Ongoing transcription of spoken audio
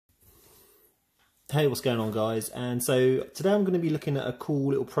Hey, what's going on, guys? And so today I'm going to be looking at a cool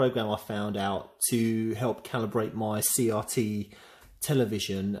little program I found out to help calibrate my CRT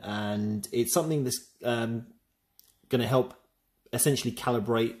television, and it's something that's going to help essentially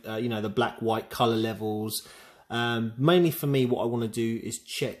calibrate the black white color levels. Mainly for me, what I want to do is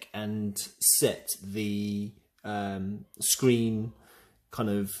check and set the screen kind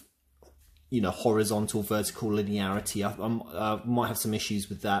of horizontal, vertical linearity. I might have some issues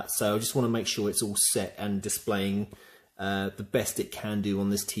with that, so I just want to make sure it's all set and displaying the best it can do on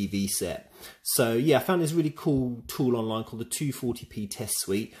this TV set. So yeah, I found this really cool tool online called the 240p test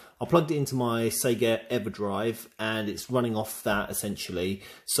suite. I plugged it into my Sega EverDrive and it's running off that essentially.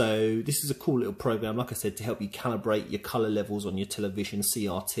 So this is a cool little program, like I said, to help you calibrate your color levels on your television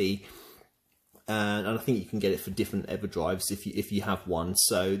CRT. And I think you can get it for different EverDrives if you have one.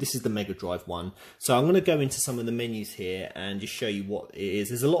 So this is the Mega Drive one. So I'm going to go into some of the menus here and just show you what it is.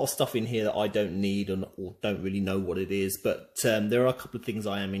 There's a lot of stuff in here that I don't need or don't really know what it is, but there are a couple of things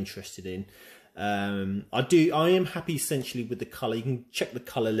I am interested in. I am happy essentially with the color. You can check the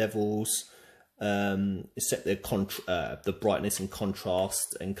color levels, set the brightness and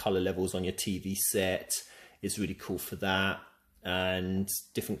contrast and color levels on your TV set. It's really cool for that, and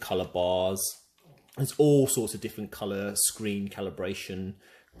different color bars. There's all sorts of different color screen calibration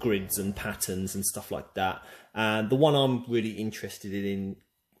grids and patterns and stuff like that. And the one I'm really interested in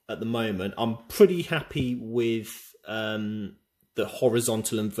at the moment, I'm pretty happy with the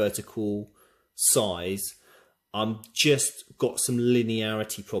horizontal and vertical size. I'm just got some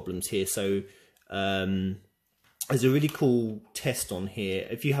linearity problems here. So there's a really cool test on here.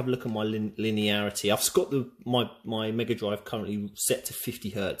 If you have a look at my linearity, I've got my Mega Drive currently set to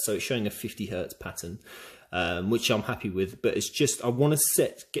 50 Hertz, so it's showing a 50 Hertz pattern, which I'm happy with. But it's just I want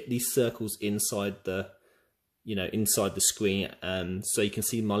to get these circles inside the inside the screen, so you can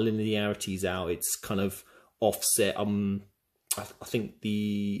see my linearity's out. It's kind of offset. I think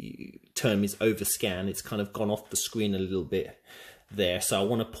the term is overscan. It's kind of gone off the screen a little bit there, so I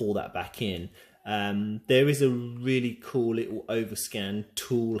want to pull that back in. There is a really cool little overscan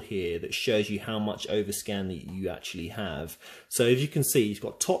tool here that shows you how much overscan that you actually have. So as you can see, you've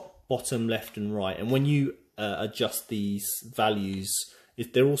got top, bottom, left and right, and when you adjust these values,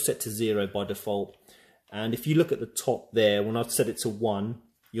 they're all set to 0 by default. And if you look at the top there, when I've set it to 1,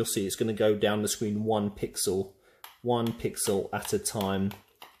 you'll see it's going to go down the screen one pixel at a time,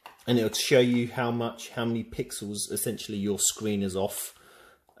 and it'll show you how many pixels essentially your screen is off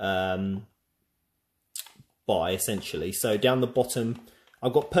by essentially. So down the bottom,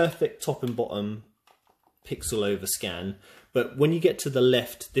 I've got perfect top and bottom pixel overscan, but when you get to the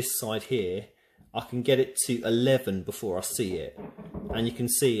left, this side here, I can get it to 11 before I see it, and you can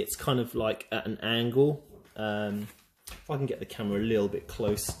see it's kind of like at an angle. If I can get the camera a little bit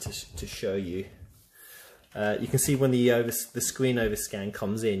close to show you, you can see when the screen overscan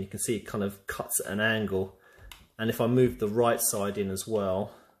comes in, you can see it kind of cuts at an angle, and if I move the right side in as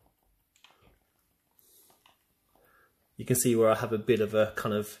well, you can see where I have a bit of a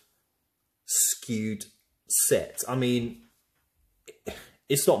kind of skewed set. I mean,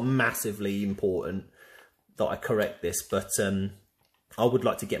 it's not massively important that I correct this, but I would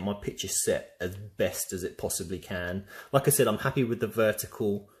like to get my picture set as best as it possibly can. Like I said, I'm happy with the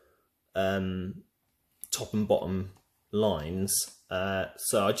vertical top and bottom lines.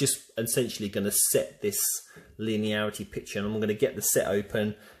 So I'm just essentially going to set this linearity picture, and I'm going to get the set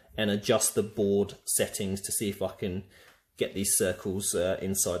open and adjust the board settings to see if I can get these circles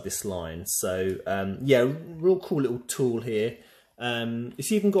inside this line. So yeah, real cool little tool here.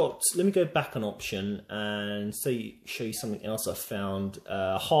 It's even got, let me go back an option and show you something else I found.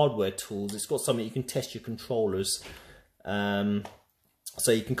 Hardware tools. It's got something you can test your controllers,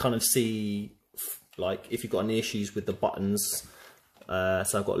 so you can kind of see like if you've got any issues with the buttons.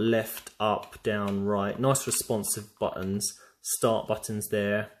 So I've got left, up, down, right. Nice responsive buttons. Start buttons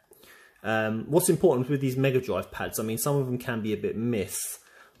there. What's important with these Mega Drive pads, I mean, some of them can be a bit miss.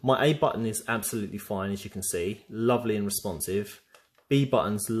 My A button is absolutely fine, as you can see, lovely and responsive. B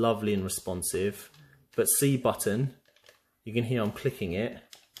button's lovely and responsive, but C button, you can hear I'm clicking it,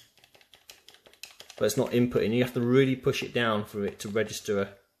 but it's not inputting. You have to really push it down for it to register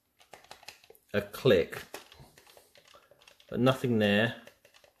a click, but nothing there.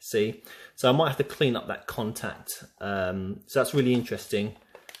 See, so I might have to clean up that contact. So that's really interesting.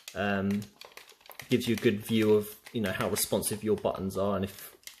 Gives you a good view of how responsive your buttons are, and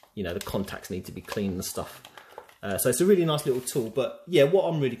if the contacts need to be cleaned and stuff. So it's a really nice little tool. But yeah, what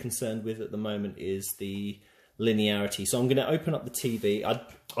I'm really concerned with at the moment is the linearity. So I'm going to open up the TV.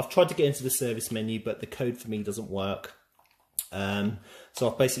 I've tried to get into the service menu, but the code for me doesn't work. So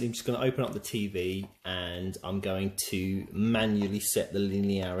I'm basically just going to open up the TV and I'm going to manually set the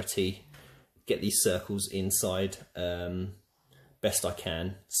linearity, get these circles inside best I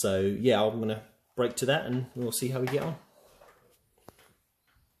can. So yeah, I'm going to break to that and we'll see how we get on.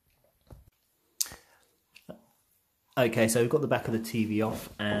 Okay, so we've got the back of the TV off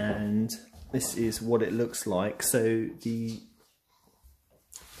and this is what it looks like. So the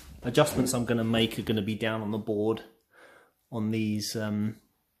adjustments I'm going to make are going to be down on the board on these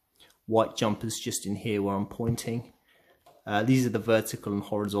white jumpers just in here where I'm pointing. These are the vertical and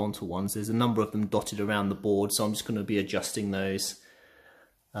horizontal ones. There's a number of them dotted around the board, so I'm just going to be adjusting those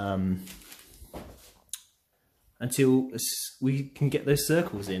until we can get those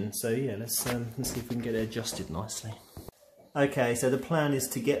circles in. So yeah, let's see if we can get it adjusted nicely. Okay, so the plan is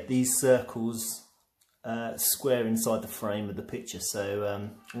to get these circles square inside the frame of the picture. So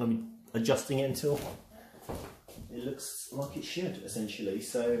I'm going to be adjusting it until it looks like it should, essentially.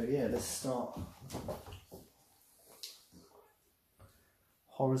 So yeah, let's start.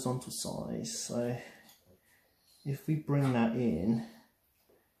 Horizontal size. So if we bring that in,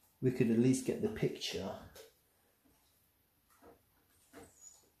 we could at least get the picture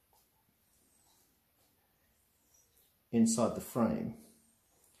inside the frame,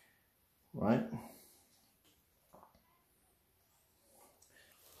 right?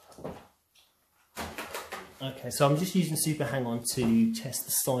 Okay, so I'm just using Super Hang-On to test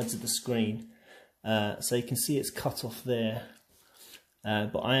the sides of the screen. So you can see it's cut off there,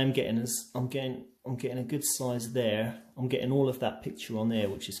 but I am getting I'm getting a good size there. I'm getting all of that picture on there,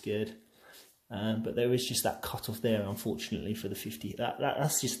 which is good. But there is just that cut off there, unfortunately, for the 50.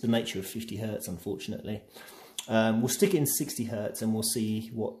 That's just the nature of 50 Hertz, unfortunately. We'll stick it in 60 Hertz and we'll see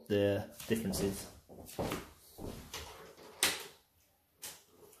what the difference is.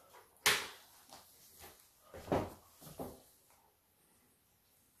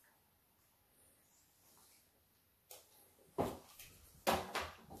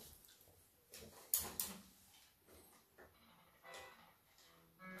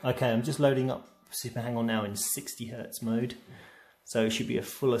 Okay, I'm just loading up Super Hang-On now in 60 Hertz mode, so it should be a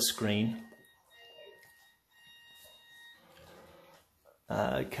fuller screen.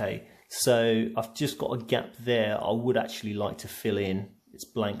 Okay, so I've just got a gap there I would actually like to fill in. It's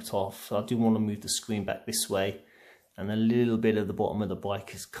blanked off, so I do want to move the screen back this way, and a little bit of the bottom of the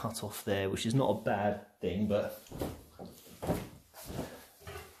bike is cut off there, which is not a bad thing, but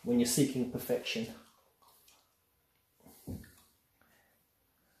when you're seeking perfection,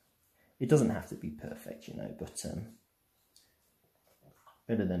 it doesn't have to be perfect, you know, but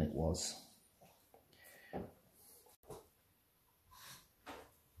better than it was.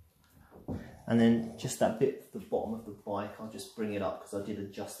 And then just that bit at the bottom of the bike, I'll just bring it up because I did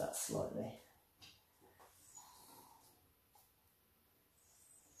adjust that slightly.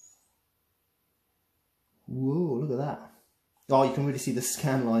 Whoa, look at that. Oh, you can really see the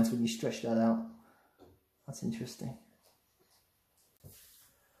scan lines when you stretch that out. That's interesting.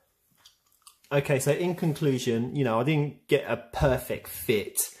 Okay, so in conclusion, you know, I didn't get a perfect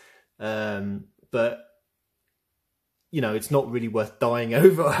fit, but you know, it's not really worth dying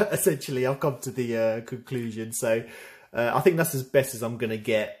over. Essentially, I've come to the conclusion. So I think that's as best as I'm going to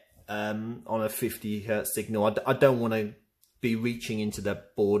get on a 50 Hertz signal. I don't want to be reaching into the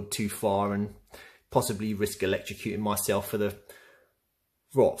board too far and possibly risk electrocuting myself for the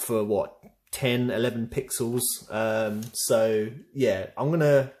what 10, 11 pixels. So yeah, I'm going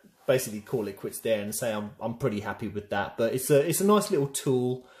to basically call it quits there and say I'm pretty happy with that. But it's a nice little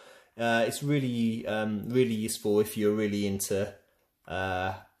tool. It's really really useful if you're really into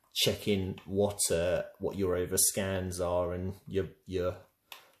checking what your overscans are and your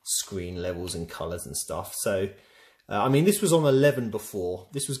screen levels and colors and stuff. So I mean, this was on 11 before.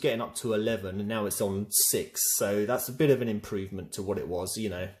 This was getting up to 11 and now it's on 6. So that's a bit of an improvement to what it was, you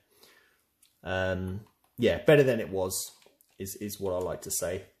know. Yeah, better than it was is what I like to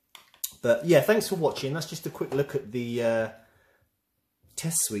say. But yeah, thanks for watching. That's just a quick look at the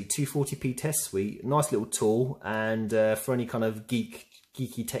test suite, 240p test suite. Nice little tool, and for any kind of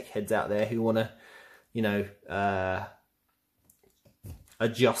geeky tech heads out there who want to, you know,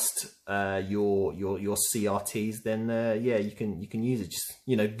 adjust your CRTs, then yeah, you can use it. Just,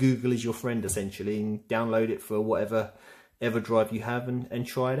 you know, Google is your friend essentially, and download it for whatever everdrive you have and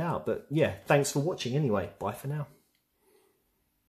try it out. But yeah, thanks for watching anyway. Bye for now.